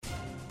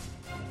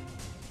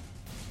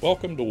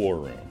Welcome to War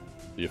Room,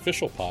 the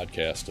official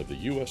podcast of the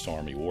U.S.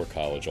 Army War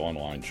College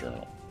online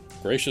journal,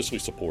 graciously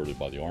supported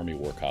by the Army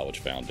War College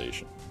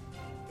Foundation.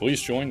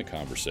 Please join the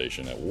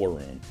conversation at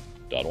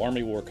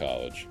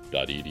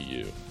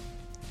warroom.armywarcollege.edu.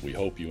 We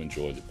hope you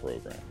enjoy the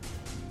program.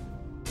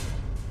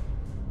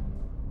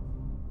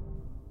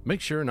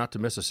 Make sure not to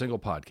miss a single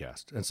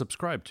podcast and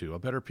subscribe to A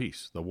Better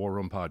Peace, the War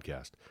Room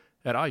podcast,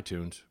 at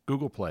iTunes,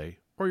 Google Play,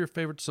 or your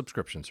favorite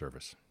subscription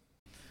service.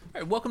 All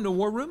right, welcome to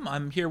War Room.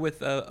 I'm here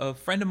with a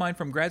friend of mine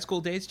from grad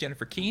school days,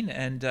 Jennifer Keene,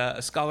 and a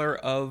scholar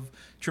of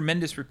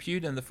tremendous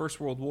repute in the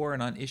First World War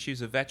and on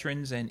issues of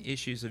veterans and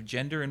issues of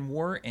gender in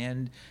war,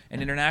 and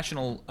an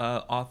international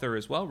author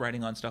as well,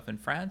 writing on stuff in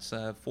France,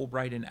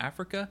 Fulbright in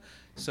Africa.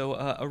 So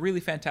a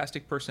really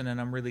fantastic person,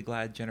 and I'm really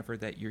glad, Jennifer,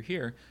 that you're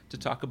here to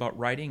talk about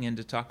writing and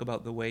to talk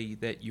about the way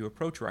that you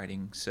approach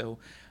writing. So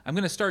I'm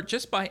going to start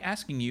just by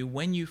asking you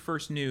when you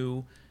first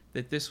knew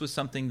that this was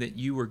something that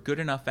you were good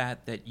enough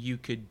at that you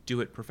could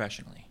do it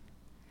professionally?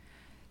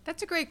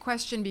 That's a great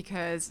question,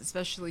 because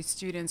especially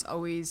students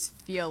always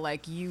feel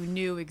like you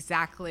knew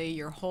exactly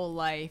your whole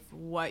life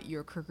what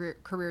your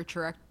career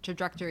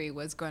trajectory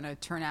was going to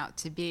turn out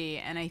to be.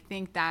 And I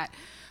think that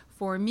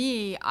for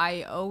me,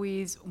 I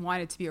always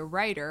wanted to be a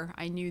writer.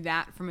 I knew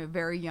that from a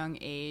very young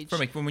age.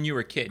 From when you were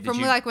a kid?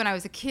 Like when I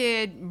was a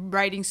kid,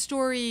 writing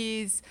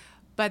stories.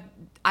 But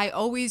I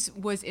always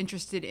was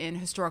interested in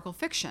historical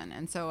fiction,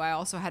 and so I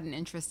also had an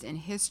interest in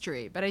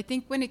history. But I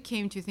think when it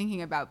came to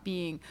thinking about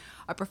being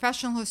a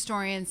professional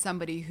historian,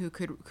 somebody who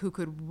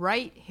could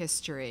write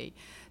history,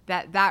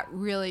 that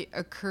really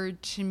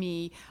occurred to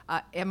me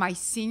in my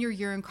senior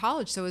year in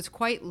college. So it was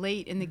quite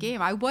late in the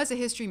game. I was a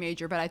history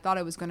major, but I thought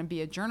I was going to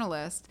be a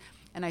journalist.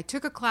 And I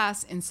took a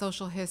class in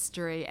social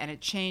history, and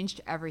it changed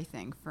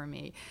everything for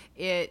me.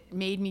 It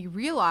made me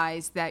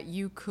realize that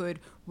you could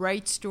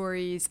write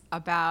stories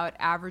about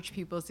average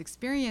people's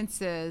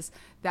experiences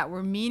that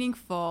were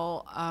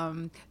meaningful,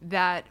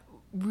 that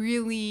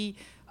really,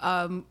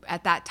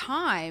 at that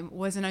time,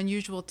 was an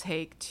unusual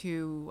take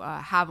to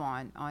have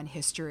on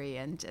history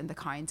and the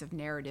kinds of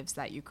narratives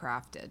that you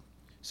crafted.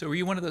 So were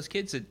you one of those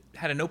kids that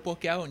had a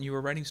notebook out and you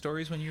were writing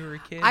stories when you were a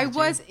kid? I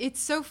was.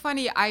 It's so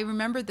funny. I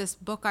remember this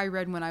book I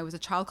read when I was a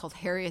child called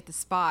Harriet the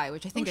Spy,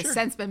 which I think has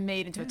since been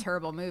made into a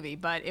terrible movie,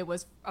 but it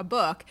was a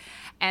book.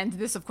 And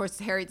this, of course, is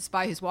Harriet the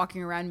Spy, who's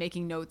walking around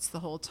making notes the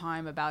whole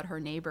time about her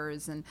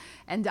neighbors. And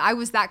I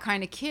was that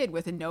kind of kid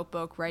with a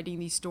notebook, writing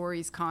these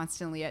stories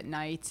constantly at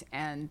night,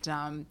 and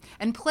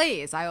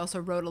plays. I also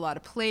wrote a lot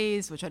of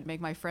plays, which I'd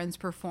make my friends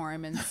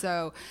perform. And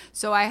so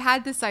I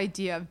had this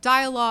idea of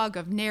dialogue,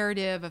 of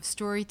narrative, of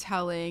storytelling.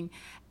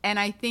 And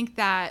I think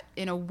that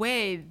in a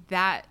way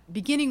that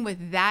beginning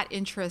with that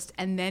interest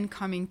and then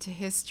coming to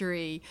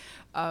history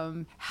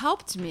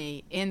helped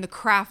me in the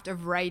craft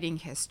of writing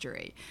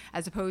history,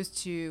 as opposed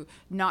to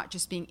not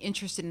just being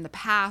interested in the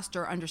past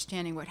or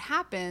understanding what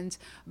happened,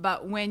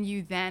 but when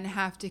you then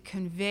have to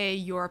convey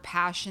your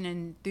passion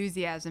and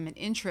enthusiasm and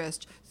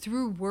interest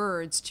through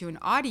words to an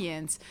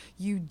audience,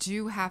 you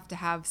do have to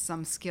have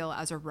some skill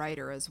as a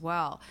writer as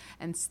well.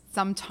 And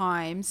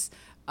sometimes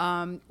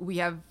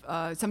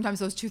sometimes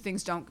those two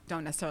things don't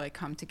necessarily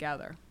come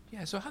together.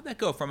 Yeah, so how'd that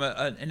go from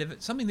if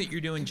it's something that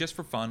you're doing just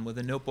for fun with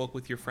a notebook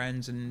with your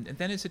friends, and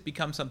then as it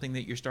becomes something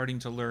that you're starting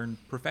to learn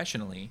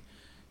professionally,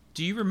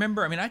 do you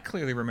remember, I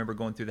clearly remember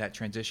going through that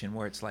transition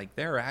where it's like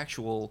there are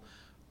actual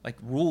like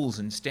rules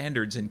and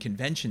standards and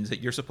conventions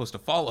that you're supposed to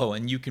follow,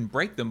 and you can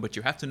break them, but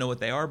you have to know what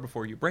they are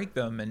before you break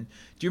them. And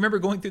do you remember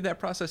going through that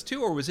process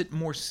too, or was it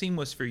more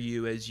seamless for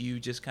you as you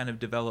just kind of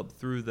developed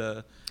through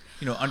the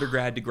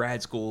undergrad to grad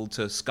school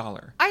to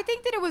scholar? I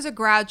think that it was a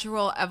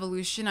gradual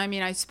evolution.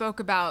 I spoke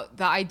about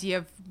the idea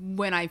of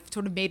when I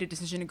sort of made a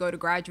decision to go to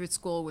graduate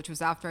school, which was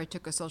after I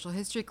took a social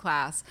history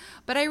class.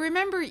 But I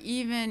remember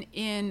even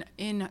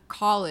in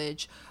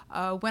college,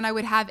 when I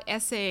would have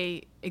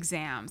essay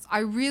exams, I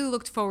really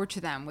looked forward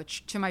to them,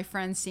 which to my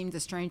friends seemed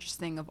the strangest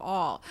thing of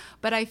all.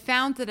 But I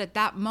found that at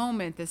that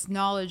moment, this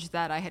knowledge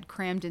that I had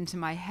crammed into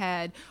my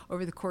head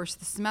over the course of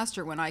the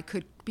semester, when I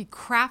could be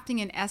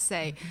crafting an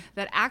essay,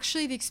 that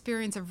actually the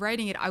experience of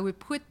writing it, I would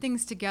put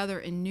things together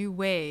in new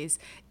ways,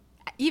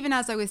 even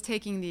as I was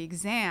taking the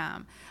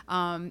exam.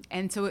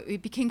 And so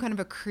it became kind of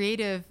a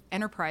creative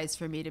enterprise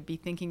for me to be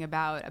thinking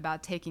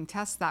about taking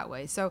tests that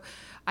way. So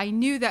I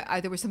knew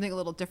that there was something a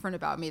little different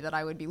about me, that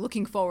I would be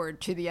looking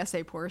forward to the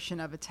essay portion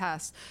of a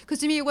test. Because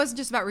to me, it wasn't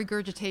just about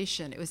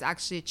regurgitation. It was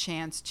actually a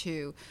chance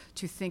to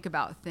think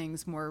about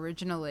things more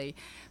originally.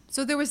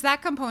 So there was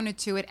that component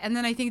to it. And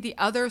then I think the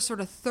other sort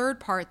of third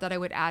part that I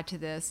would add to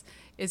this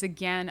is,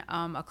 again,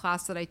 a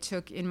class that I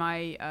took in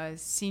my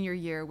senior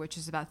year, which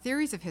is about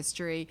theories of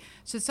history.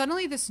 So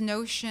suddenly this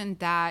notion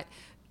that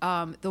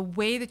the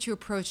way that you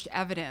approached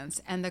evidence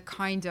and the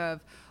kind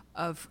of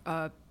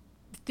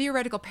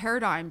theoretical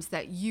paradigms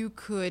that you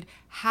could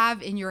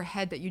have in your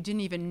head that you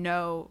didn't even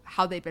know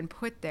how they'd been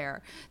put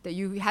there, that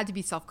you had to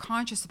be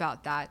self-conscious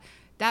about that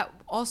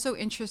also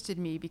interested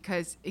me,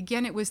 because,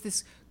 again, it was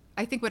this,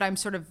 I think what I'm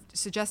sort of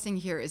suggesting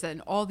here is that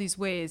in all these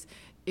ways,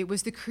 it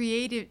was the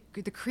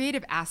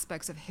creative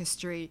aspects of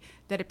history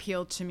that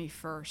appealed to me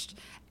first.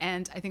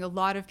 And I think a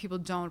lot of people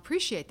don't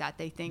appreciate that.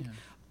 They think,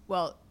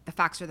 well, the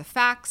facts are the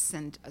facts.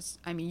 And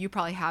I mean, you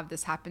probably have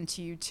this happen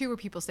to you too, where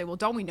people say, well,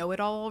 don't we know it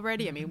all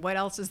already? I mean, what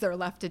else is there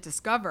left to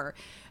discover?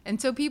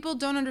 And so people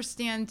don't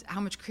understand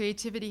how much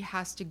creativity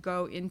has to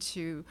go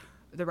into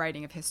the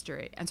writing of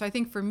history. And so I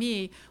think for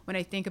me, when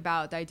I think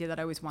about the idea that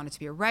I always wanted to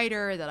be a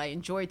writer, that I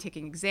enjoyed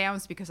taking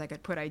exams because I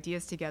could put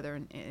ideas together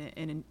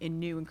in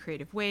new and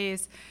creative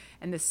ways,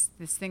 and this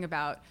thing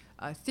about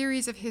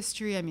theories of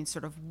history, I mean,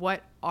 sort of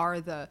what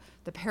are the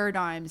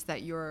paradigms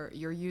that you're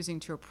using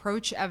to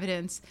approach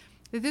evidence,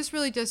 that this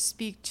really does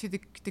speak to the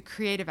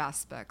creative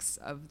aspects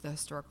of the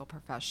historical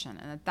profession,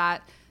 and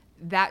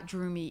that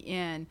drew me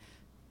in.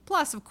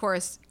 Plus, of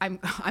course, I'm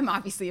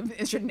obviously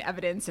interested in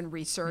evidence and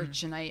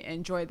research, and I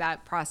enjoy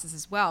that process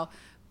as well.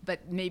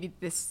 But maybe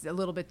this is a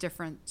little bit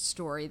different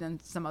story than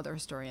some other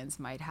historians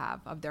might have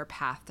of their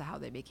path to how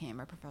they became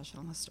a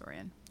professional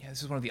historian. Yeah,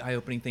 this is one of the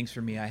eye-opening things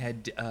for me. I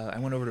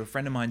went over to a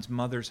friend of mine's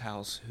mother's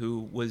house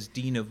who was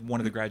dean of one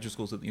of the graduate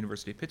schools at the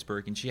University of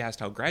Pittsburgh, and she asked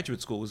how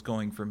graduate school was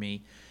going for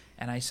me.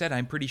 And I said,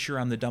 I'm pretty sure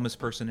I'm the dumbest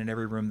person in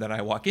every room that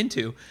I walk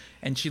into.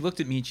 And she looked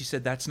at me and she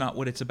said, that's not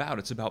what it's about.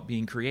 It's about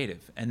being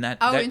creative. And that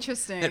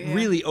interesting. That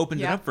really opened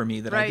it Yeah. up for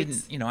me that Right. I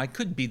didn't, I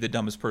could be the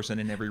dumbest person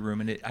in every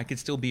room and I could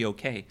still be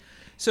okay.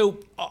 So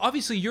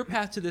obviously your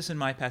path to this and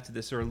my path to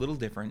this are a little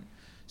different.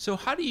 So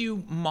how do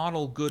you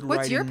model good writing?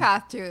 What's your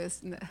path to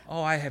this?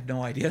 Oh, I have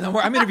no idea.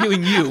 I'm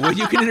interviewing you. Well,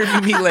 you can interview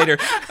me later.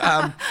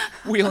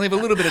 We only have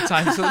a little bit of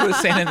time, so a little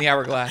sand in the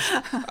hourglass.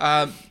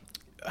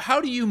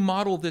 How do you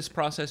model this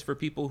process for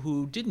people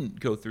who didn't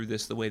go through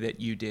this the way that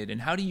you did?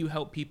 And how do you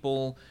help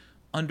people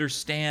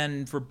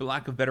understand, for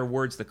lack of better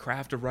words, the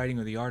craft of writing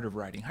or the art of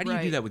writing? How do you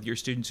do Right. that with your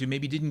students who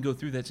maybe didn't go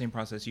through that same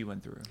process you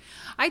went through?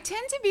 I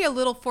tend to be a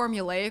little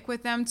formulaic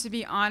with them, to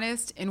be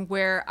honest, in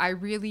where I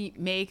really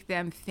make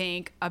them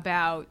think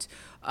about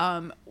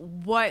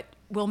what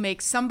will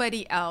make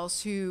somebody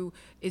else who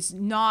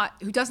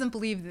doesn't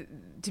believe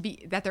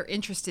that they're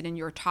interested in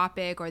your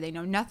topic or they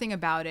know nothing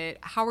about it.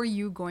 How are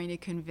you going to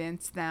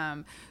convince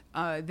them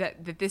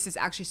that this is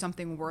actually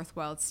something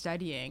worthwhile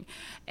studying?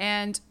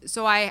 And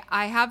so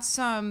I have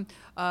some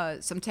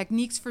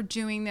techniques for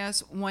doing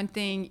this. One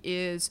thing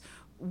is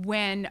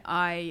when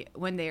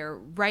they're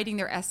writing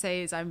their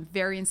essays, I'm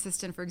very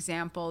insistent, for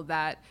example,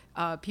 that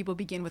people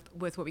begin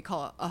with what we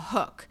call a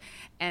hook.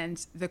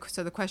 And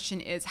so the question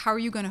is, how are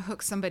you going to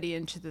hook somebody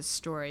into this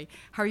story?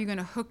 How are you going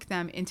to hook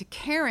them into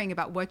caring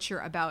about what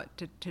you're about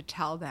to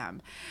tell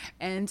them?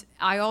 And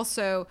I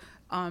also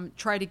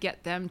try to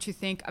get them to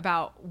think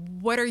about,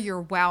 what are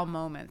your wow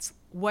moments?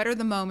 What are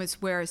the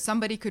moments where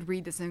somebody could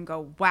read this and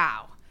go,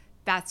 wow,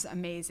 that's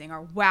amazing,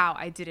 or wow,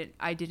 I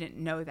didn't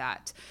know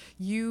that.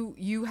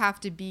 You have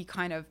to be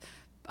kind of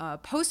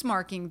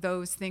postmarking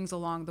those things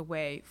along the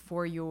way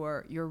for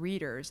your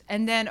readers.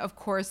 And then, of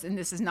course, and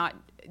this is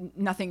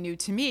nothing new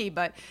to me,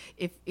 but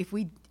if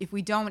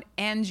we don't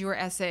end your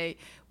essay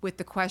with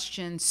the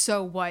question,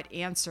 so what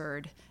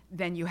answered,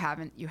 then you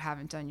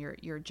haven't done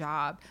your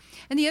job.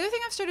 And the other thing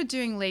I've started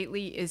doing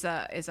lately is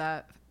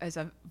a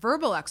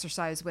verbal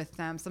exercise with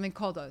them, something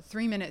called a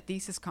 3-minute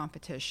thesis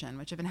competition,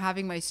 which I've been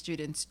having my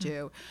students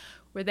do,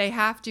 where they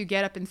have to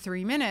get up in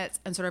 3 minutes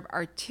and sort of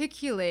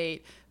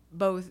articulate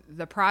both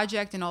the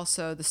project and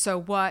also the so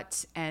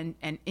what and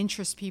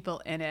interest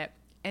people in it.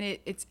 And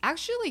it's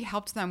actually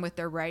helped them with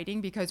their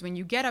writing, because when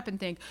you get up and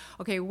think,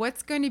 okay,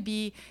 what's going to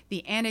be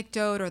the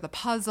anecdote or the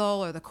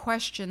puzzle or the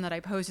question that I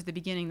posed at the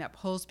beginning that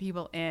pulls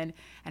people in,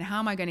 and how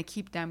am I going to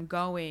keep them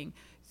going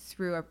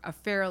through a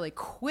fairly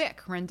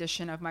quick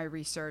rendition of my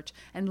research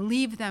and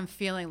leave them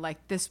feeling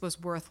like this was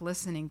worth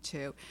listening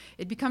to?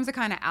 It becomes a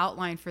kind of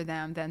outline for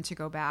them then to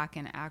go back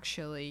and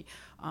actually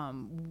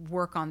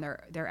work on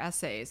their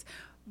essays.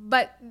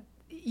 But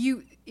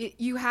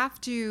you have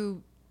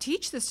to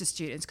teach this to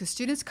students, because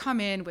students come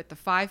in with the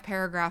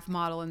 5-paragraph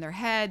model in their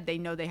head. They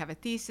know they have a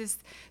thesis.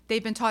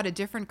 They've been taught a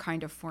different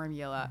kind of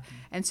formula. Mm-hmm.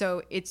 And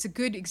so it's a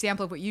good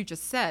example of what you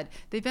just said.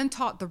 They've been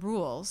taught the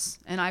rules,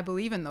 and I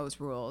believe in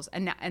those rules.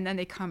 And then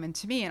they come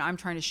into me, and I'm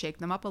trying to shake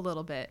them up a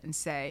little bit and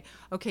say,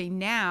 okay,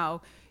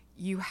 now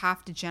you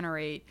have to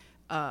generate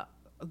a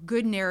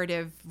good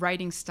narrative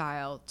writing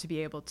style to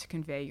be able to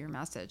convey your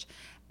message.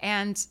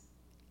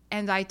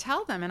 And I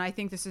tell them, and I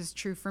think this is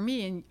true for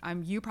me,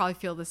 and you probably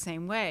feel the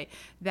same way,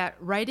 that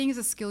writing is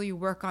a skill you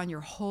work on your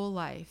whole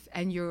life,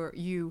 and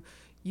you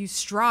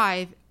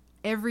strive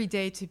every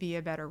day to be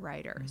a better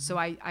writer. Mm-hmm. So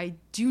I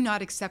do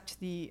not accept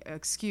the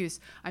excuse,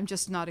 I'm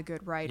just not a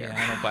good writer.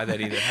 Yeah, I don't buy that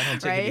either. I don't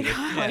take it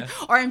either. Yeah.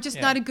 Or I'm just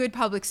not a good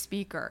public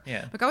speaker.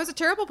 Yeah. Like, I was a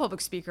terrible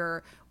public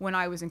speaker when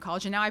I was in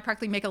college, and now I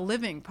practically make a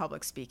living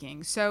public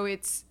speaking. So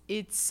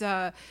these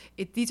are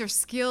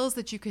skills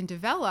that you can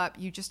develop.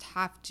 You just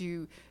have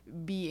to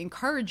be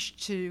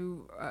encouraged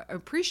to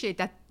appreciate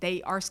that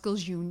they are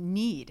skills you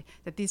need,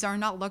 that these are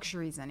not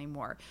luxuries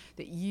anymore,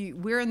 that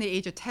we're in the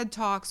age of TED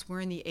Talks,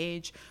 we're in the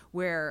age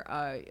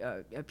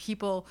where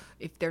people,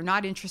 if they're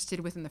not interested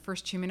within the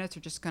first 2 minutes,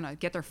 are just going to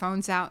get their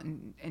phones out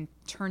and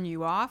turn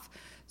you off,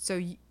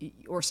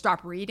 or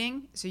stop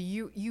reading. So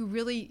you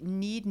really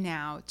need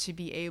now to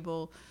be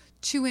able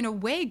to, in a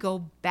way,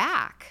 go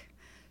back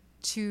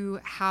to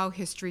how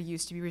history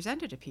used to be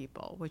presented to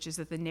people, which is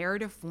that the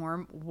narrative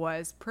form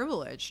was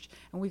privileged,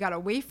 and we got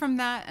away from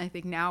that. And I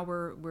think now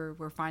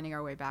we're finding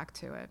our way back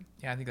to it.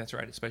 Yeah, I think that's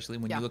right. Especially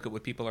when you look at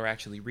what people are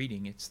actually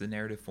reading, it's the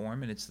narrative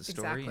form and it's the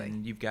story, Exactly.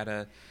 and you've got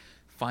to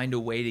find a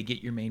way to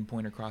get your main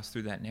point across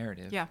through that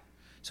narrative. Yeah.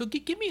 So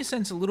give me a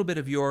sense, a little bit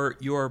of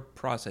your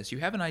process. You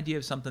have an idea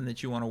of something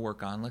that you want to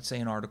work on. Let's say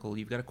an article.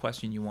 You've got a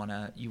question you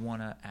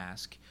wanna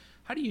ask.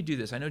 How do you do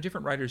this? I know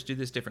different writers do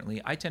this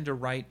differently. I tend to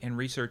write and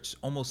research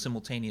almost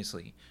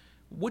simultaneously.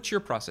 What's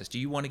your process? Do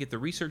you want to get the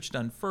research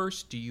done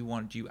first? Do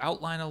you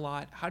outline a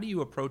lot? How do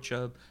you approach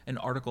an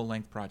article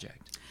length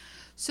project?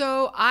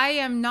 So I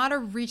am not a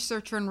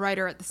researcher and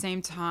writer at the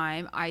same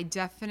time. I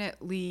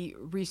definitely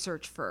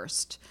research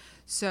first.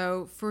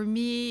 So for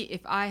me,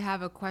 if I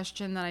have a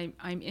question that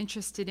I'm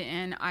interested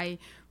in, I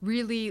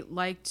really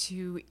like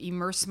to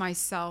immerse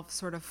myself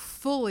sort of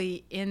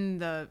fully in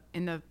the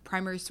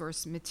primary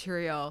source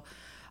material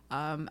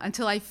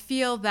until I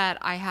feel that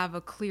I have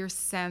a clear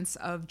sense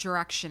of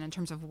direction in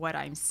terms of what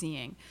I'm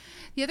seeing.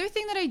 The other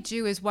thing that I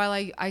do is, while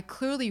I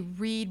clearly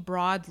read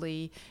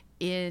broadly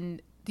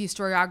in the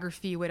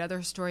historiography, what other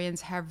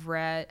historians have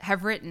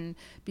written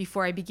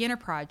before I begin a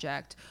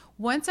project,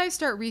 once I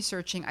start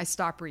researching, I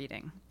stop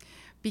reading,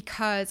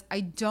 because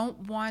I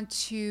don't want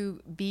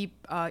to be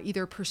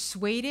either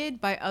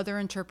persuaded by other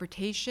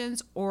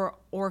interpretations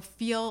or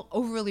feel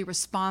overly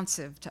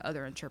responsive to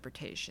other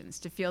interpretations,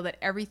 to feel that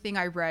everything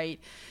I write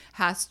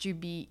has to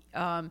be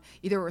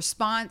either a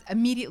response,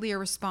 immediately a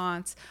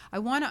response. I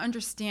want to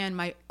understand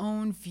my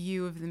own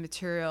view of the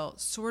material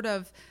sort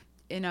of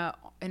in a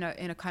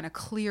kind of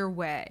clear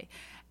way.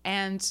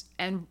 And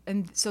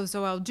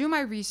so I'll do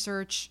my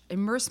research,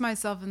 immerse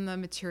myself in the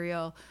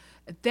material,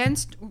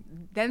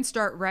 then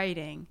start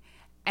writing.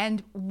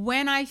 And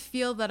when I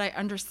feel that I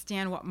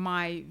understand what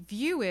my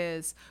view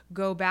is,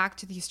 go back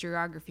to the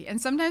historiography. And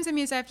sometimes it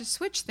means I have to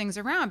switch things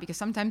around, because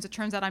sometimes it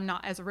turns out I'm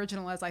not as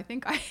original as I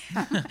think I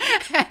am.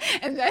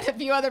 And then a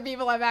few other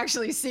people have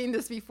actually seen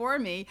this before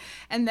me.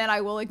 And then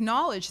I will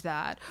acknowledge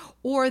that.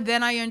 Or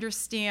then I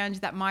understand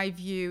that my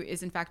view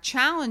is in fact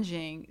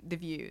challenging the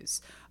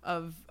views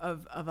of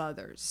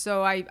others.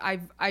 So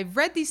I've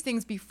read these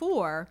things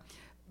before,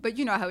 but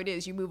you know how it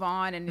is. You move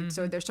on, and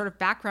so there's sort of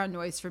background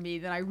noise for me.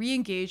 Then I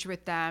re-engage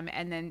with them,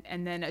 and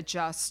then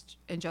adjust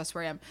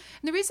where I am.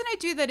 And the reason I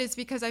do that is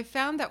because I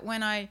found that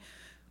when I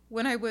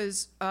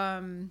was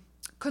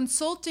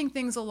consulting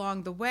things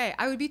along the way,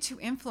 I would be too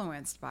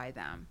influenced by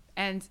them,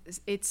 and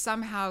it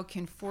somehow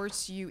can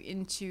force you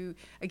into,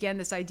 again,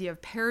 this idea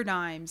of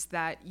paradigms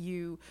that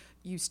you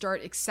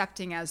start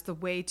accepting as the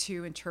way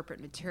to interpret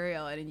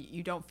material, and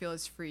you don't feel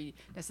as free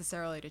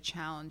necessarily to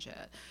challenge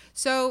it.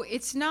 So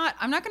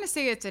I'm not going to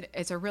say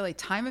it's a really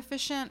time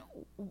efficient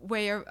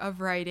way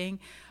of writing,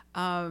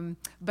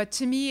 but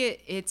to me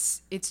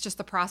it's just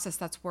the process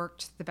that's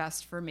worked the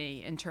best for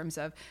me in terms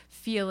of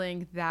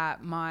feeling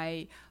that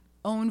my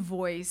own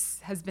voice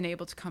has been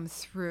able to come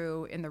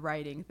through in the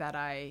writing that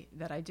I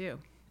do.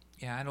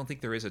 Yeah, I don't think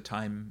there is a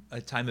time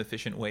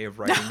efficient way of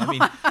writing. I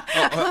mean,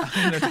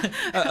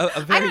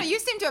 I don't know. You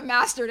seem to have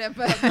mastered it,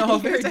 but no, a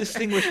very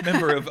distinguished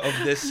member of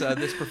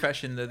this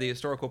profession, the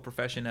historical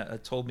profession,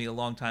 told me a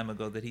long time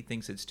ago that he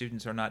thinks that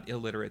students are not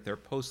illiterate; they're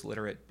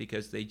post-literate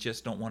because they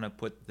just don't want to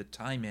put the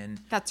time in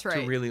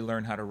to really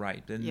learn how to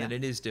write, and that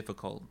it is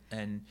difficult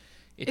and.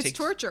 It's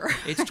torture.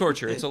 It's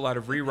torture. It's a lot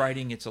of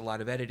rewriting. It's a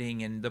lot of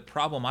editing. And the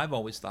problem I've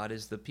always thought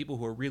is the people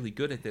who are really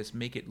good at this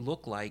make it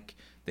look like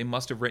they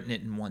must have written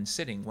it in one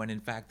sitting, when in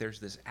fact there's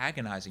this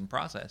agonizing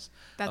process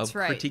of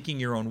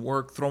critiquing your own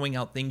work, throwing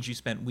out things you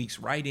spent weeks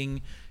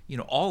writing,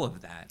 all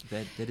of that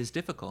is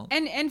difficult.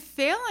 And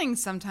failing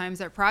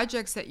sometimes at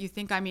projects that you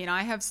think,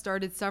 I have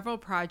started several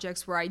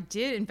projects where I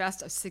did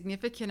invest a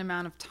significant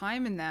amount of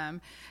time in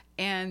them,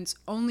 and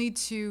only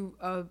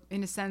to,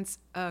 in a sense,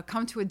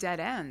 come to a dead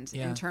end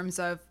in terms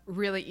of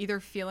really either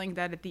feeling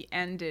that at the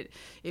end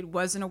it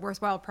wasn't a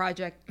worthwhile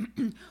project,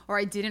 or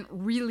I didn't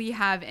really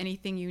have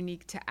anything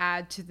unique to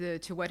add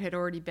to what had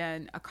already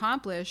been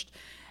accomplished.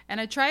 And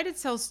I try to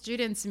tell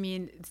students,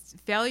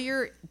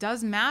 failure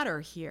does matter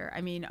here.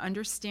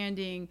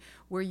 Understanding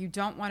where you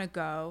don't want to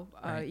go,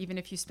 even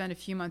if you spend a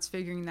few months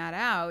figuring that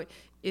out,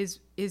 is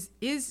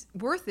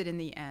worth it in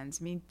the end.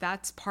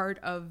 That's part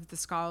of the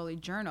scholarly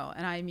journal.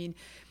 And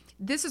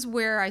this is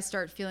where I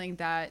start feeling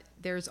that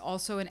there's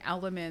also an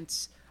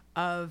element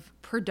of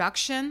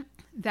production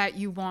that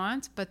you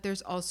want, but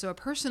there's also a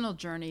personal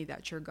journey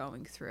that you're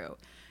going through.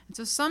 And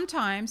so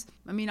sometimes,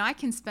 I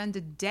can spend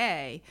a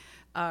day,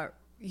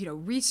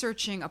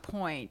 researching a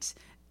point,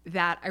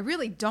 that I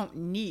really don't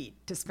need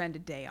to spend a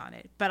day on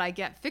it, but I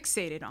get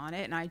fixated on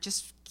it and I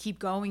just keep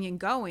going and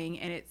going,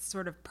 and it's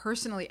sort of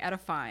personally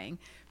edifying.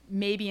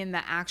 Maybe in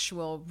the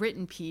actual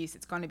written piece,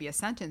 it's going to be a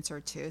sentence or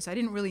two, so I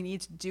didn't really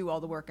need to do all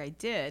the work I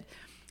did,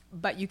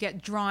 but you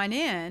get drawn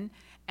in,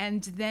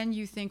 and then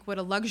you think what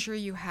a luxury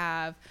you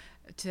have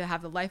to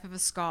have the life of a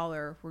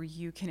scholar where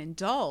you can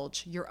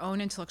indulge your own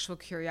intellectual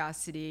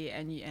curiosity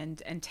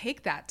and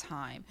take that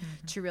time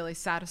to really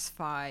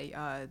satisfy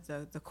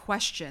the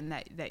question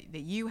that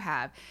you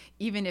have,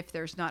 even if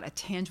there's not a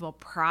tangible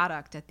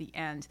product at the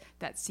end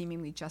that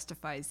seemingly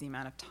justifies the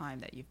amount of time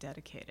that you've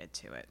dedicated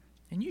to it.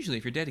 And usually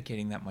if you're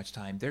dedicating that much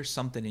time, there's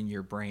something in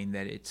your brain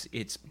that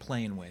it's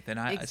playing with. And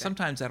Exactly.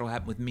 Sometimes that'll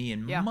happen with me,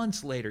 and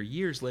months later,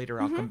 years later,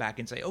 I'll come back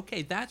and say,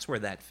 okay, that's where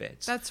that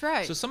fits. That's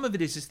right. So some of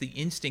it is just the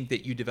instinct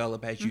that you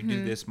develop as you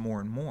do this more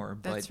and more.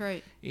 But That's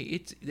right.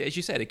 It's, as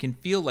you said, it can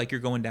feel like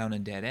you're going down a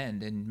dead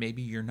end, and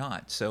maybe you're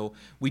not. So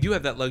we do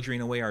have that luxury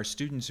in a way our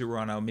students who are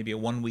on maybe a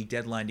 1-week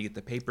deadline to get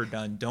the paper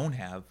done don't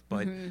have.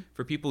 But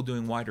for people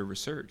doing wider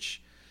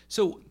research.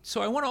 So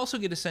I want to also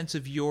get a sense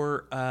of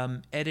your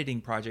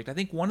editing project. I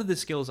think one of the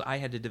skills I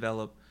had to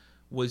develop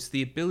was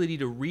the ability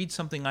to read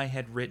something I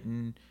had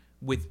written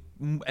with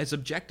as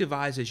objective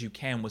eyes as you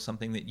can with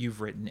something that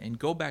you've written, and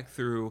go back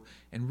through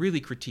and really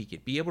critique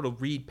it. Be able to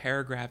read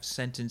paragraphs,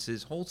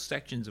 sentences, whole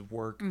sections of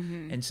work,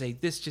 and say,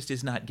 this just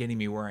is not getting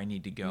me where I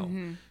need to go.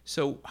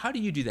 So how do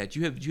you do that? Do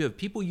you have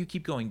people you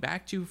keep going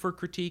back to for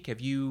critique? Have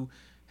you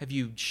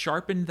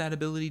sharpened that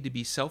ability to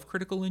be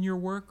self-critical in your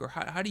work, or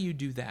how do you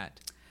do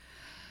that?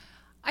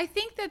 I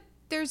think that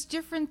there's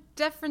different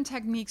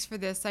techniques for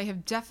this. I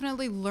have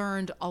definitely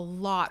learned a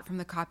lot from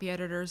the copy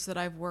editors that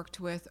I've worked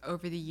with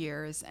over the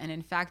years. And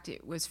in fact,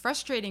 it was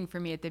frustrating for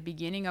me at the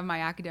beginning of my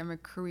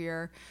academic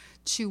career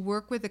to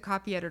work with a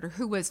copy editor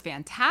who was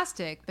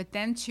fantastic, but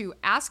then to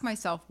ask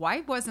myself,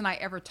 why wasn't I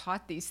ever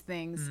taught these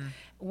things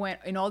when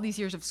in all these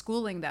years of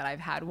schooling that I've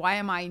had? Why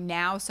am I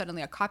now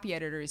suddenly a copy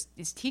editor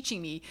is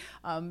teaching me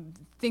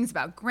things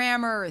about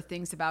grammar or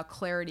things about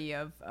clarity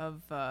of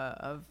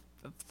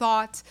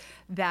thought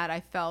that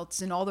I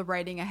felt in all the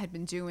writing I had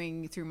been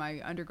doing through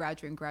my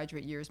undergraduate and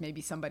graduate years?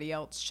 Maybe somebody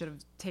else should have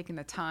taken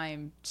the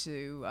time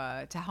to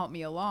help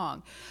me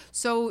along.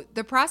 So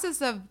the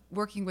process of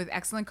working with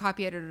excellent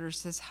copy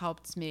editors has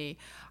helped me.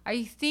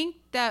 I think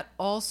that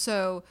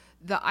also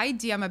the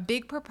idea, I'm a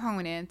big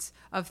proponent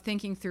of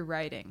thinking through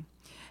writing.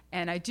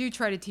 And I do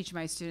try to teach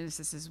my students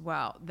this as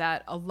well,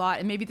 that a lot,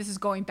 and maybe this is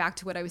going back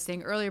to what I was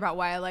saying earlier about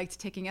why I liked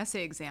taking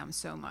essay exams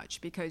so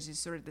much, because it's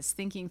sort of this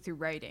thinking through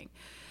writing.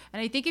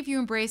 And I think if you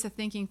embrace a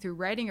thinking through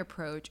writing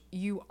approach,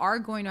 you are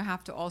going to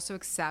have to also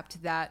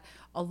accept that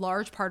a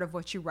large part of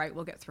what you write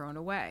will get thrown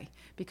away,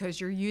 because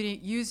you're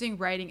using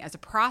writing as a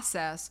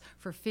process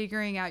for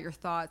figuring out your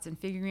thoughts and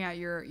figuring out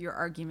your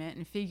argument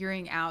and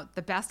figuring out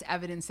the best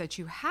evidence that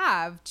you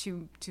have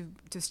to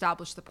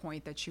establish the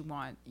point that you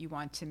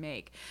want to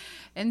make.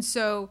 And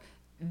so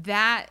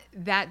that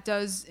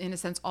does, in a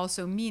sense,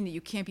 also mean that you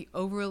can't be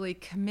overly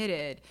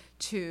committed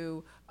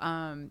to,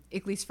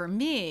 at least for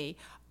me,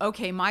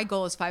 okay, my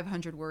goal is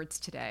 500 words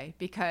today,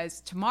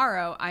 because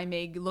tomorrow I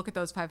may look at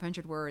those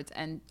 500 words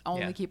and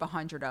only keep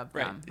 100 of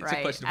them. It's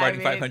a question of writing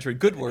 500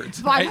 good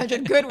words.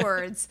 500 good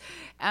words.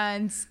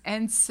 And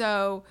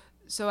so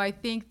I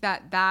think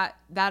that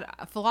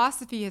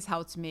philosophy has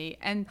helped me.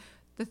 And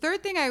the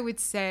third thing I would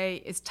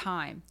say is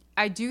time.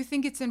 I do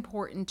think it's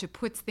important to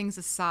put things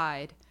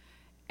aside.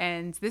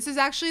 And this is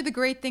actually the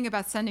great thing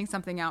about sending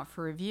something out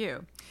for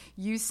review.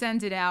 You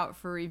send it out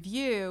for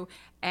review,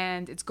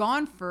 and it's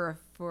gone for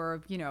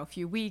a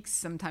few weeks,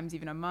 sometimes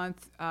even a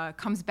month,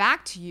 comes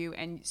back to you,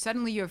 and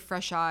suddenly you have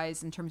fresh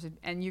eyes in terms of,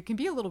 and you can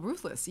be a little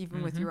ruthless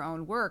even with your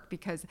own work,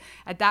 because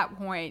at that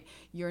point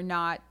you're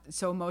not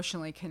so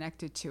emotionally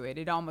connected to it.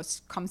 It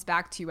almost comes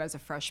back to you as a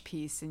fresh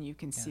piece, and you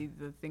can see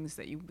the things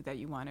that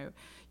you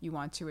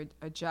want to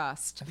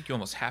adjust. I think you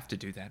almost have to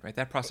do that, right?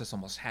 That process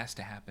almost has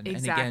to happen.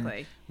 Exactly. And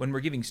again, when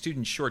we're giving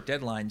students short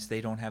deadlines,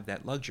 they don't have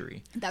that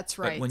luxury. That's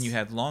right. But when you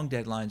have long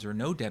deadlines or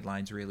no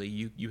deadlines, really,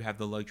 you have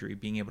the luxury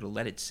of being able to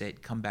let it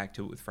sit, come back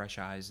to it with fresh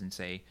eyes, and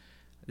say,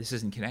 this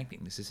isn't connecting.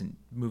 This isn't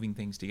moving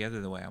things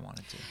together the way I want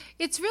it to.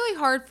 It's really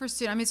hard for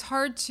students. I mean, it's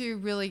hard to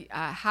really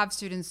have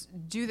students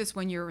do this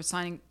when you're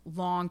assigning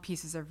long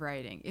pieces of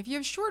writing. If you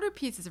have shorter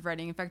pieces of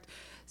writing, in fact,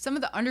 some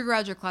of the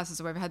undergraduate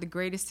classes where I've had the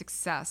greatest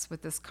success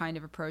with this kind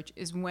of approach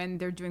is when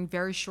they're doing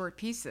very short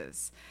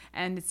pieces.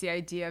 And it's the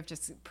idea of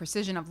just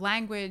precision of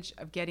language,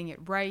 of getting it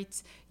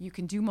right. You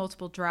can do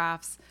multiple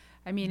drafts.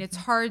 I mean, it's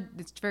hard,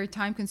 it's very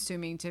time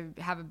consuming to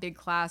have a big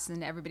class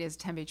and everybody has a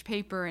 10-page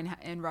paper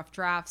and rough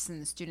drafts,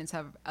 and the students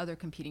have other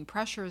competing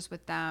pressures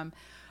with them.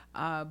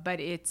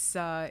 But it's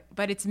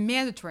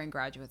mandatory in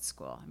graduate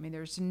school. I mean,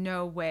 there's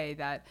no way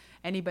that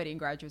anybody in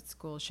graduate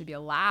school should be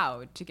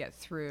allowed to get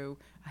through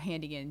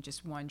handing in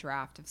just one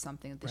draft of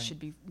something. This should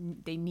be,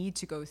 they need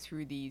to go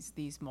through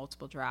these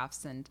multiple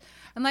drafts. And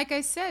like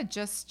I said,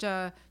 just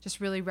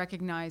really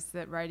recognize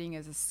that writing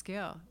is a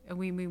skill. And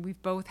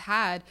we've both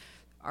had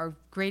our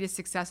greatest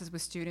successes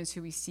with students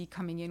who we see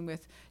coming in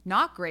with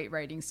not great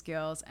writing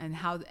skills,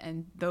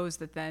 and those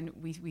that then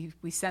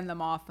we send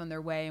them off on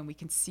their way, and we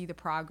can see the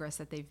progress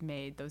that they've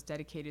made, those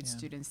dedicated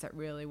students that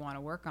really want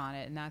to work on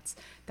it. And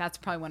that's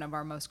probably one of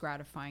our most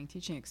gratifying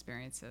teaching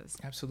experiences.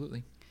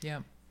 Absolutely.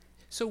 Yeah.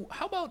 So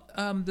how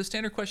about the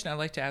standard question I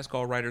like to ask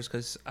all writers,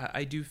 because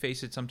I do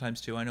face it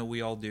sometimes too. I know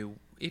we all do.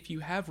 If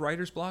you have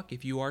writer's block,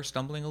 if you are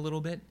stumbling a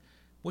little bit,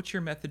 what's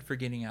your method for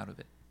getting out of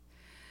it?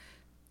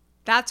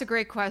 That's a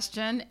great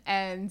question,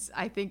 and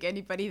I think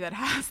anybody that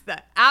has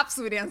the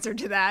absolute answer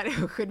to that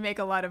could make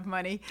a lot of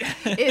money.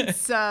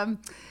 It's a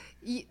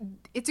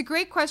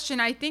great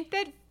question. I think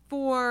that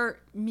for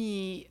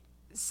me,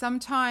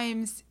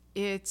 sometimes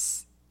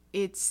it's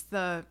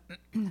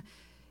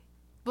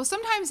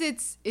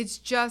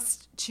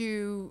just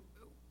to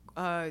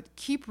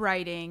keep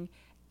writing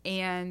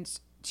and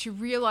to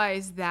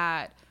realize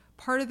that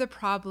part of the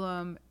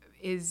problem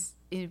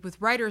with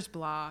writer's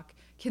block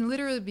can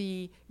literally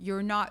be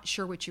you're not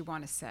sure what you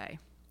want to say.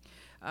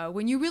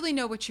 When you really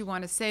know what you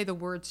want to say, the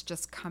words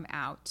just come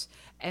out.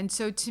 And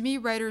so to me,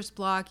 writer's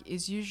block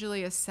is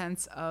usually a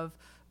sense of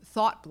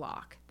thought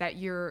block, that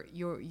you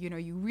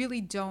really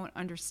don't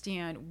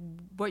understand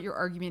what your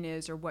argument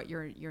is or what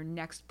your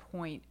next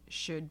point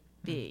should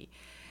be.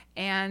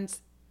 And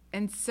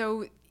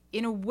so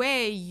in a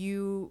way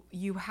you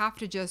have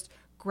to just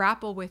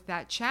grapple with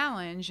that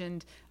challenge.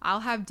 And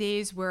I'll have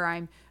days where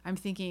I'm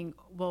thinking,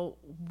 well,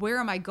 where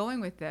am I going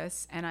with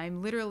this? And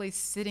I'm literally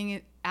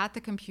sitting at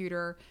the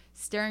computer,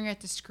 staring at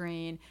the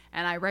screen,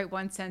 and I write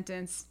one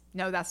sentence,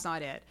 no, that's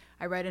not it.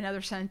 I write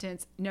another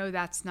sentence, no,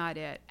 that's not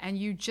it. And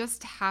you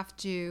just have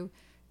to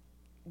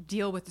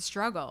deal with the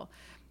struggle.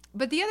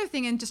 But the other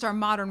thing in just our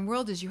modern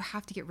world is you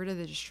have to get rid of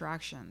the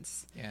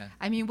distractions. Yeah.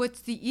 I mean,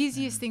 what's the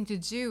easiest thing to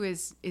do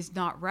is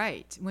not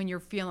write when you're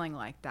feeling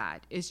like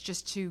that, is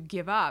just to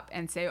give up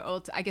and say,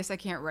 oh, I guess I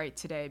can't write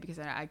today because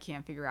I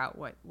can't figure out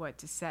what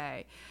to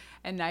say.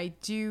 And I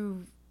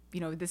do,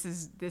 this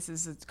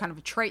is a kind of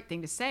a trite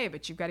thing to say,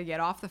 but you've got to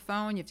get off the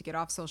phone. You have to get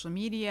off social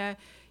media.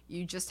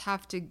 You just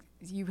have to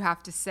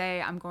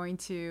say, I'm going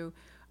to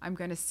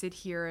sit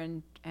here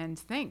and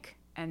think.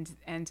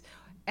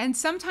 And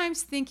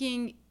sometimes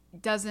thinking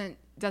doesn't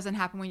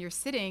happen when you're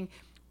sitting.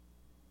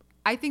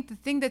 I think the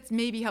thing that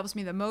maybe helps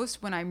me the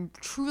most when I'm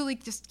truly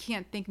just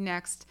can't think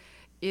next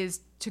is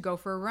to go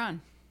for a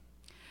run.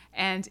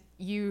 And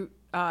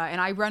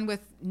I run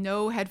with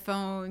no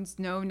headphones,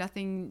 no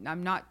nothing.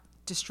 I'm not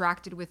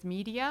distracted with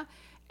media,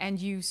 and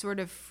you sort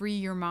of free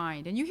your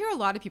mind. And you hear a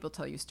lot of people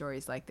tell you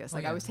stories like this.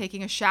 Like, I was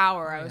taking a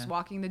shower, I was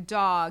walking the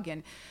dog,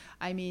 and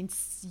I mean,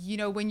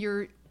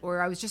 or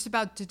I was just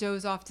about to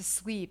doze off to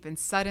sleep, and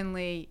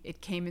suddenly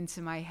it came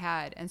into my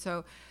head. And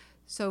so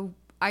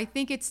I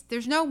think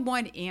there's no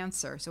one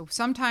answer. So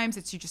sometimes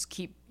it's you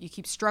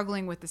keep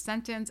struggling with the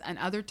sentence, and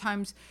other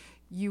times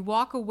you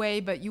walk away,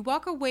 but you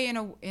walk away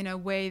in a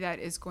way that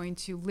is going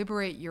to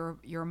liberate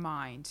your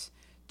mind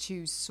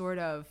to sort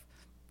of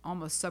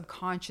almost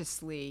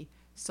subconsciously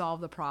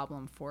solve the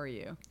problem for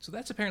you. So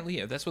that's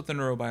apparently that's what the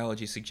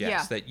neurobiology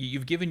suggests, that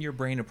you've given your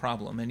brain a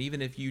problem, and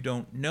even if you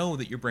don't know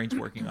that your brain's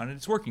working on it,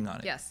 it's working on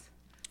it. Yes.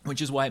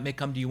 Which is why it may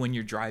come to you when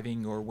you're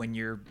driving or when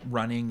you're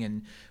running.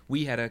 And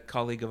we had a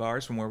colleague of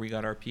ours from where we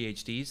got our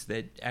PhDs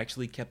that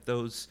actually kept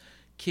those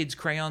kids'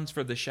 crayons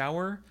for the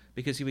shower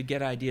because he would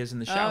get ideas in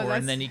the shower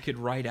and then he could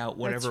write out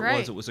whatever it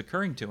was that was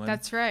occurring to him.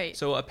 That's right.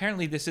 So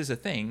apparently this is a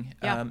thing.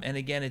 Yeah. And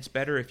again, it's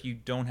better if you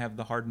don't have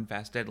the hard and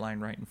fast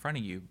deadline right in front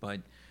of you. But,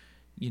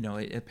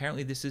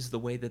 apparently this is the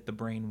way that the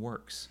brain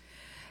works.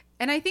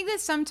 And I think that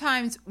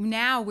sometimes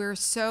now we're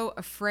so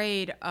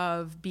afraid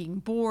of being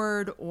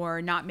bored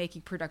or not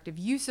making productive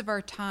use of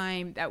our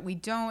time that we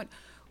don't,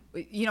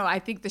 I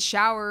think the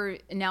shower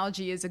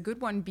analogy is a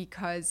good one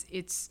because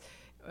it's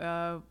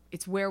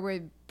where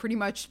we're pretty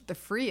much the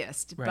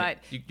freest. Right.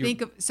 But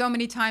think of so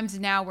many times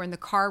now we're in the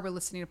car, we're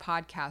listening to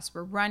podcasts,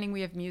 we're running, we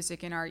have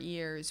music in our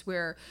ears,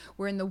 we're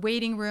in the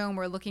waiting room,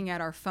 we're looking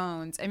at our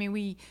phones. I mean,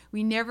 we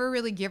never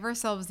really give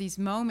ourselves these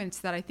moments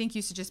that I think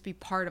used to just be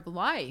part of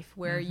life,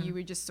 where you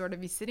would just sort of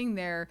be sitting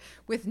there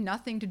with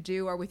nothing to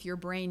do or with your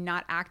brain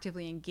not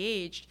actively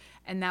engaged,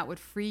 and that would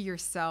free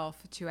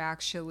yourself to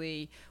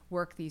actually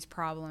work these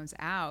problems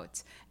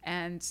out.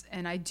 And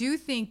I do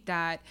think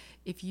that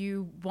if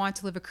you want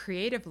to live a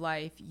creative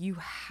life, you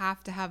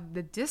have to have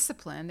the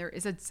discipline. There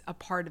is a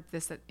part of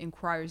this that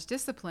requires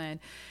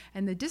discipline.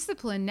 And the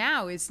discipline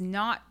now is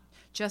not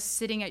just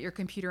sitting at your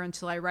computer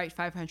until I write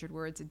 500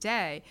 words a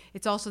day.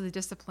 It's also the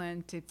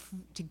discipline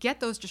to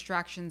get those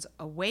distractions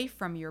away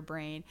from your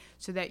brain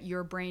so that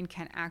your brain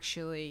can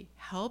actually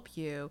help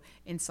you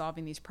in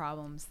solving these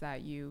problems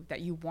that you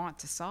want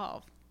to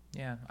solve.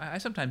 Yeah, I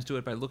sometimes do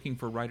it by looking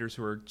for writers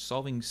who are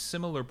solving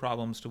similar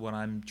problems to what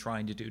I'm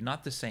trying to do.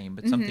 Not the same,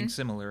 but something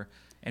similar,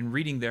 and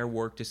reading their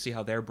work to see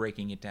how they're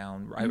breaking it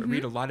down. I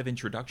read a lot of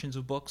introductions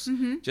of books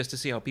just to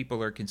see how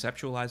people are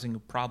conceptualizing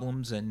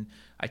problems, and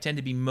I tend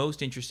to be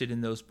most interested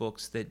in those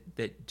books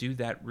that do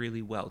that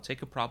really well.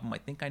 Take a problem I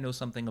think I know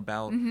something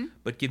about,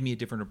 but give me a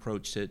different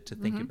approach to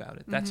think about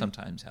it. That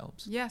sometimes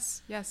helps.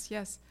 Yes, yes,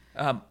 yes.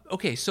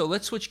 Okay, so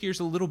let's switch gears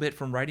a little bit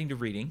from writing to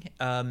reading.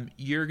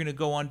 You're going to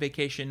go on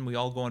vacation. We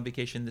all go on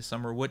vacation this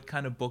summer. What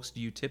kind of books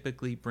do you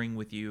typically bring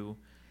with you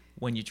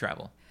when you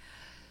travel?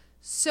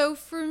 So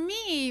for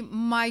me,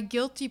 my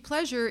guilty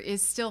pleasure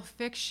is still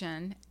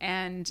fiction.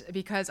 And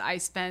because I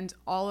spend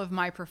all of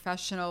my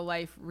professional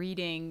life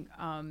reading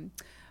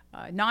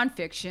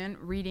nonfiction,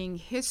 reading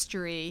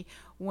history,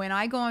 when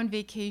I go on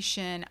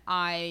vacation,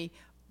 I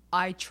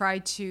try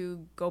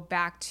to go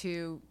back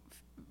to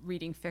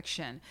reading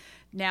fiction.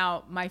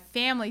 Now, my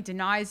family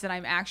denies that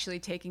I'm actually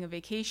taking a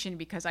vacation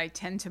because I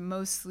tend to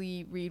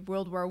mostly read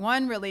World War I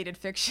related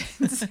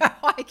fiction. So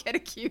I get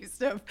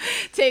accused of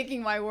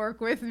taking my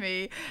work with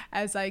me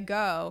as I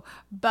go.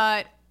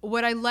 But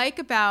what I like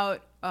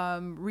about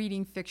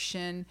reading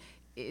fiction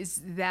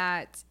is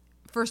that,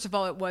 first of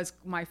all, it was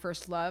my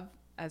first love.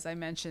 As I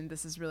mentioned,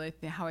 this is really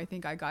how I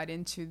think I got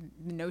into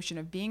the notion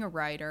of being a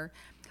writer.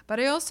 But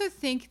I also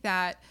think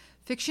that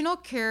fictional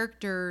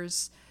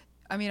characters,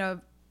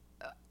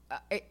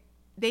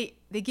 they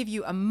give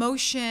you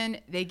emotion,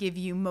 they give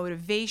you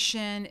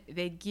motivation,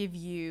 they give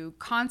you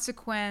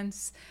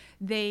consequence.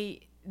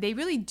 They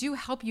really do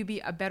help you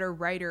be a better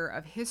writer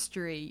of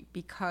history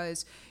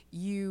because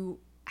you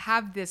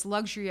have this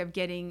luxury of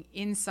getting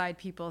inside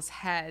people's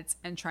heads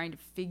and trying to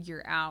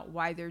figure out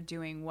why they're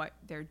doing what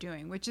they're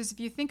doing, which is, if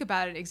you think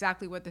about it,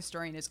 exactly what the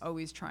historian is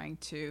always trying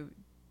to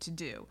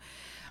do.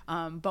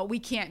 But we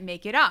can't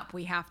make it up.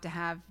 We have to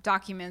have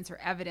documents or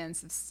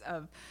evidence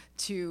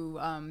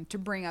to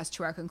bring us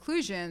to our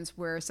conclusions.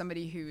 Where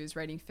somebody who is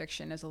writing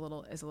fiction is a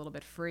little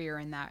bit freer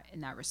in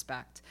that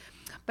respect.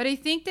 But I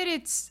think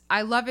that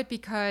I love it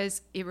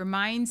because it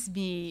reminds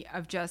me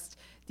of just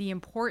the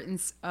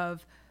importance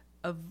of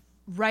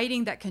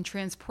writing that can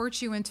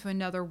transport you into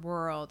another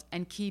world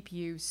and keep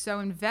you so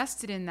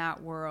invested in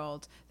that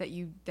world that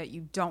you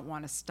don't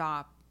want to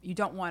stop. You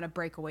don't want to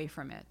break away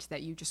from it,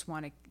 that you just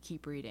want to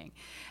keep reading.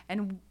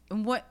 And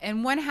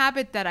one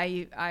habit that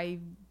I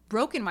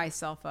broken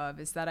myself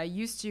of is that I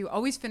used to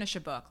always finish a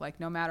book, like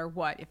no matter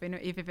what.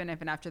 Even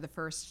if after the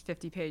first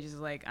 50 pages,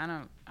 like I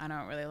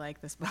don't really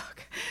like this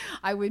book,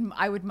 I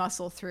would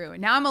muscle through.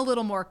 Now I'm a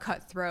little more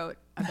cutthroat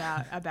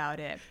about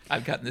it.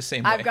 I've gotten the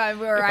same way. I've got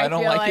where if I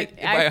don't like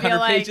it by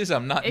 100 pages,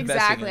 I'm not investing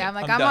exactly. in it. I'm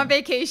like, I'm on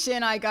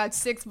vacation. I got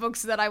 6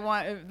 books that I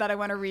want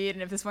to read,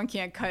 and if this one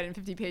can't cut in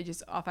 50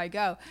 pages, off I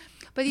go.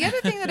 But the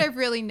other thing that I've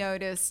really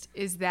noticed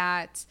is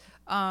that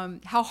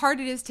how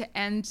hard it is to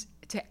end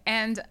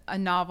a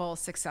novel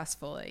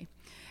successfully,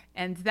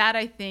 and that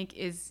I think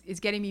is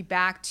getting me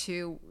back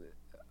to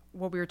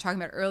what we were talking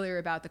about earlier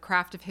about the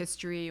craft of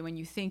history. When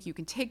you think you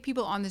can take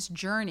people on this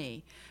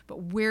journey,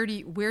 but where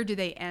do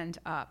they end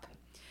up?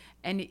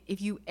 And if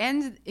you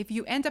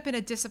end up in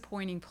a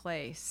disappointing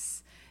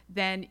place,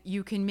 then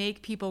you can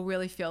make people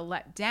really feel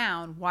let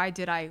down. Why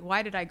did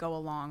I go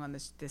along on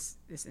this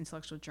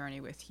intellectual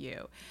journey with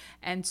you?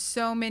 And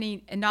so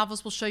many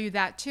novels will show you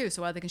that too.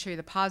 So while they can show you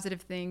the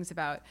positive things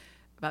about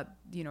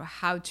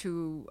how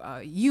to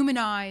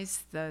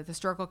humanize the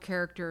historical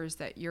characters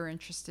that you're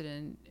interested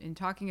in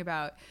talking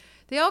about,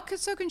 they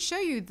also can show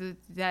you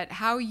that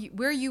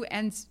where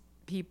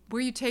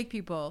you take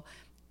people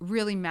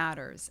really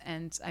matters.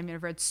 And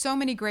I've read so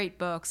many great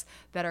books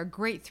that are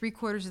great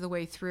 3/4 of the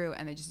way through,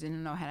 and they just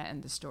didn't know how to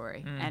end the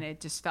story, and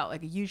it just felt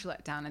like a huge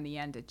letdown in the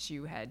end that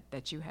you had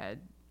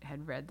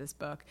read this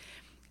book.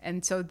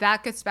 And so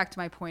that gets back to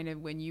my point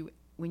of when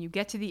you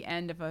get to the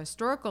end of a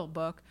historical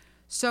book,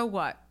 so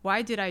what?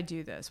 Why did I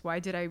do this?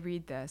 Why did I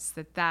read this?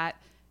 That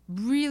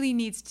really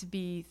needs to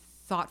be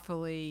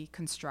thoughtfully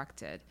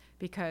constructed,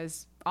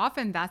 because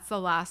often that's the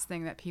last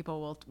thing that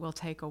people will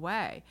take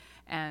away.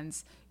 And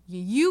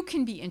you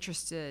can be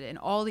interested in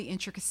all the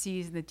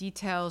intricacies and the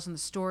details and the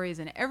stories,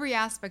 and every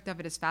aspect of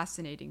it is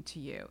fascinating to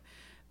you.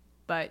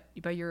 But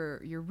your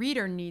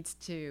reader needs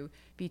to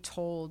be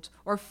told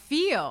or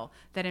feel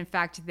that in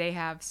fact they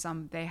have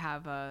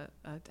a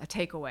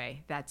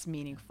takeaway that's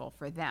meaningful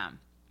for them.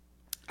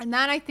 And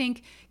that, I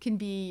think, can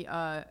be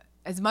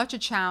as much a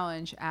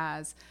challenge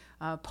as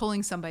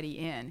pulling somebody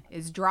in,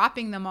 is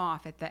dropping them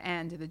off at the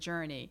end of the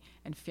journey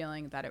and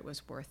feeling that it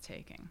was worth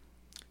taking.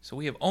 So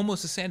the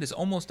sand is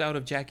almost out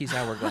of Jackie's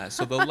hourglass.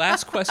 So the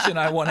last question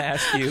I want to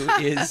ask you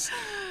is,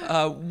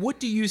 what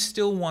do you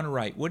still want to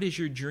write? What is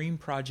your dream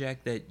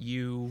project that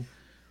you're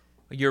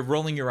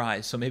rolling your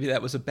eyes? So maybe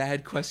that was a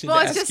bad question to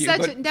ask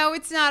you. No,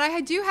 it's not.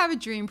 I do have a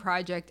dream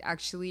project,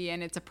 actually,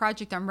 and it's a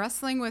project I'm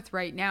wrestling with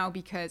right now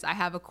because I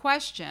have a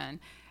question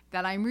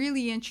that I'm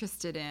really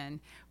interested in,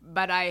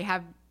 but I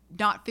have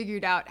not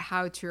figured out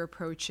how to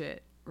approach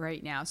it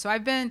right now. So I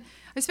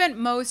spent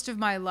most of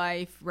my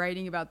life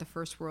writing about the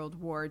First World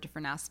War,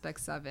 different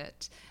aspects of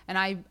it, and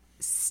I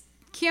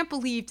can't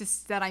believe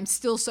that I'm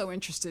still so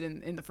interested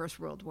in the First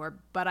World War,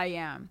 but I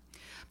am.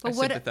 I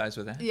sympathize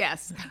with that.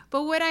 Yes.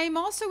 But what I'm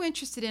also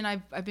interested in,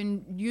 I've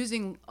been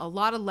using a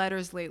lot of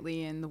letters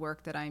lately in the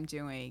work that I'm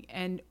doing.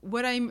 And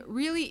what I'm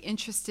really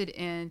interested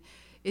in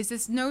is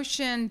this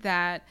notion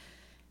that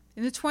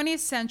in the 20th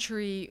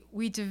century,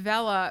 we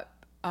develop,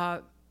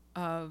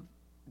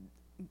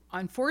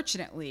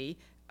 unfortunately,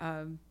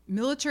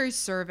 military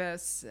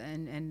service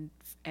and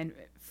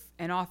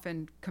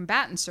often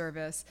combatant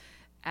service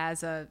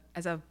as a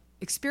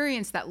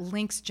experience that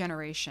links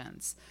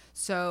generations.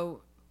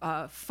 So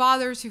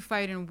fathers who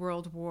fight in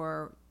World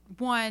War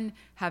I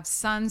have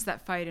sons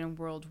that fight in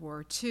World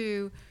War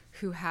II,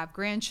 who have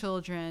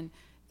grandchildren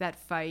that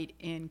fight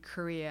in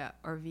Korea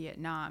or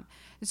Vietnam.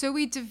 And so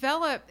we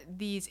develop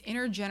these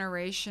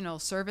intergenerational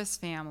service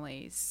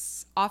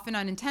families, often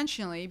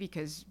unintentionally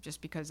because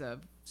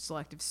of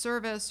selective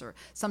service, or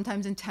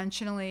sometimes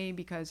intentionally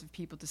because of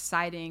people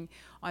deciding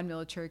on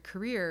military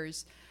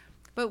careers.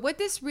 But what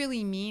this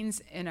really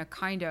means in a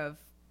kind of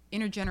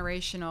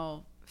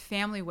intergenerational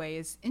family way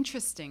is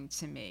interesting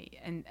to me,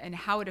 and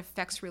how it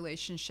affects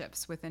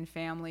relationships within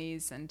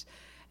families, and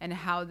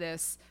how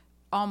this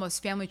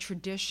almost family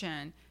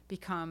tradition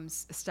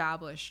becomes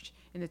established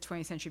in the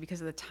 20th century because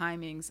of the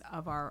timings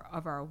of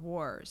our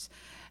wars.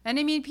 And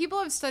I mean, people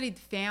have studied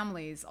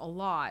families a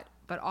lot,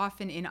 but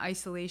often in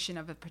isolation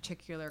of a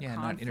particular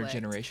conflict. Not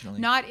intergenerationally.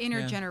 Not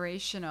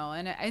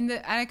intergenerational. Yeah.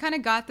 And I kind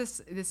of got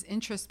this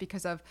interest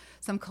because of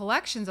some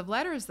collections of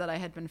letters that I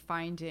had been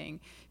finding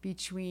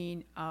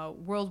between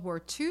World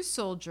War II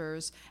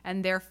soldiers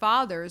and their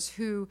fathers,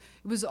 who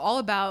it was all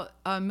about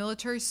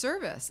military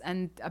service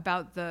and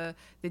about the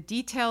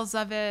details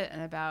of it,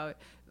 and about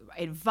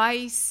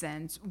advice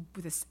and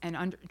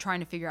trying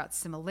to figure out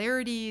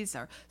similarities,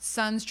 or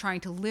sons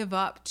trying to live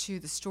up to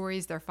the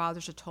stories their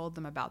fathers had told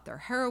them about their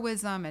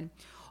heroism, and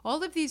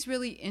all of these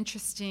really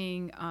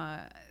interesting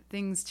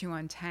things to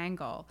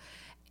untangle.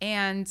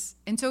 And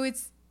so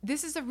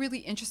this is a really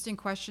interesting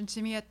question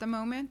to me at the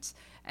moment.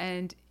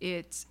 And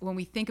it's, when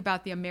we think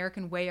about the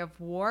American way of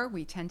war,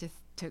 we tend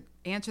to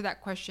answer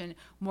that question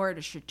more at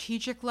a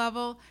strategic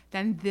level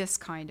than this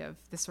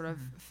sort of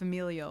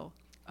familial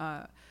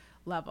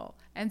level.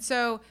 And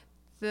so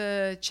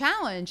the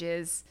challenge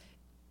is,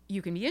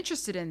 you can be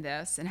interested in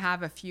this and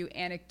have a few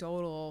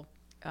anecdotal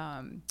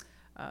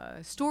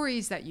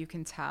stories that you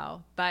can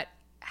tell, but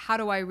how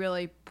do I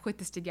really put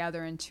this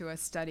together into a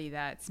study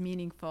that's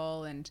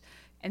meaningful and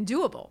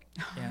doable?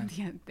 Yeah.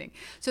 The end thing.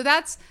 So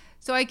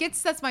I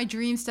guess that's my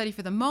dream study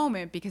for the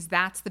moment, because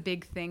that's the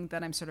big thing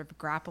that I'm sort of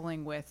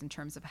grappling with in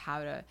terms of how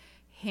to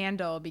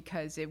handle,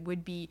 because it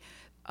would be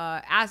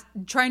as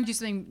trying to do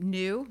something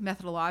new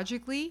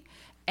methodologically,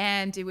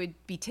 and it would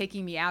be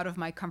taking me out of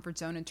my comfort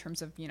zone in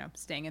terms of,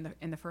 staying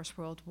in the First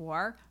World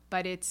War.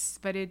 But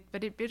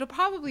it'll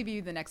probably be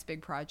the next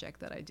big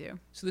project that I do.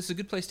 So this is a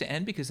good place to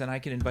end, because then I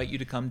can invite you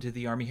to come to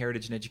the Army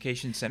Heritage and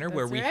Education Center,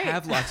 where we right.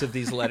 have lots of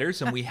these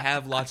letters and we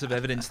have lots of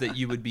evidence that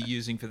you would be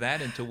using for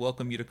that, and to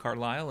welcome you to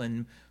Carlisle,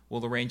 and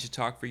we'll arrange a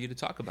talk for you to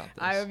talk about this.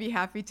 I would be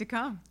happy to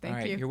come. Thank All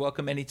right, you. You're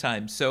welcome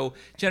anytime. So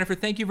Jennifer,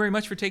 thank you very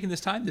much for taking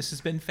this time. This has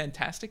been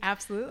fantastic.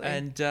 Absolutely.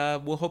 And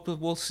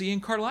we'll see you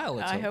in Carlisle.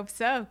 I hope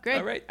so. Good.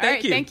 All right.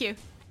 Thank you. Thank you.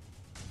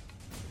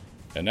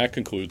 And that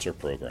concludes our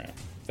program.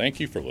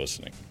 Thank you for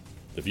listening.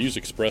 The views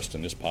expressed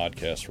in this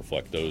podcast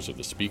reflect those of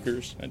the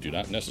speakers and do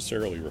not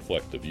necessarily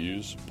reflect the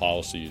views,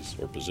 policies,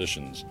 or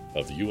positions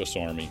of the U.S.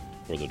 Army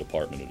or the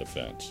Department of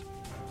Defense.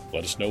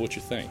 Let us know what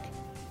you think.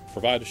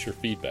 Provide us your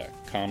feedback,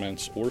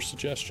 comments, or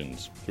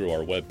suggestions through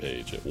our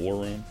webpage at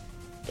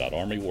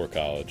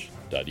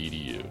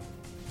warroom.armywarcollege.edu.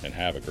 And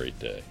have a great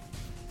day.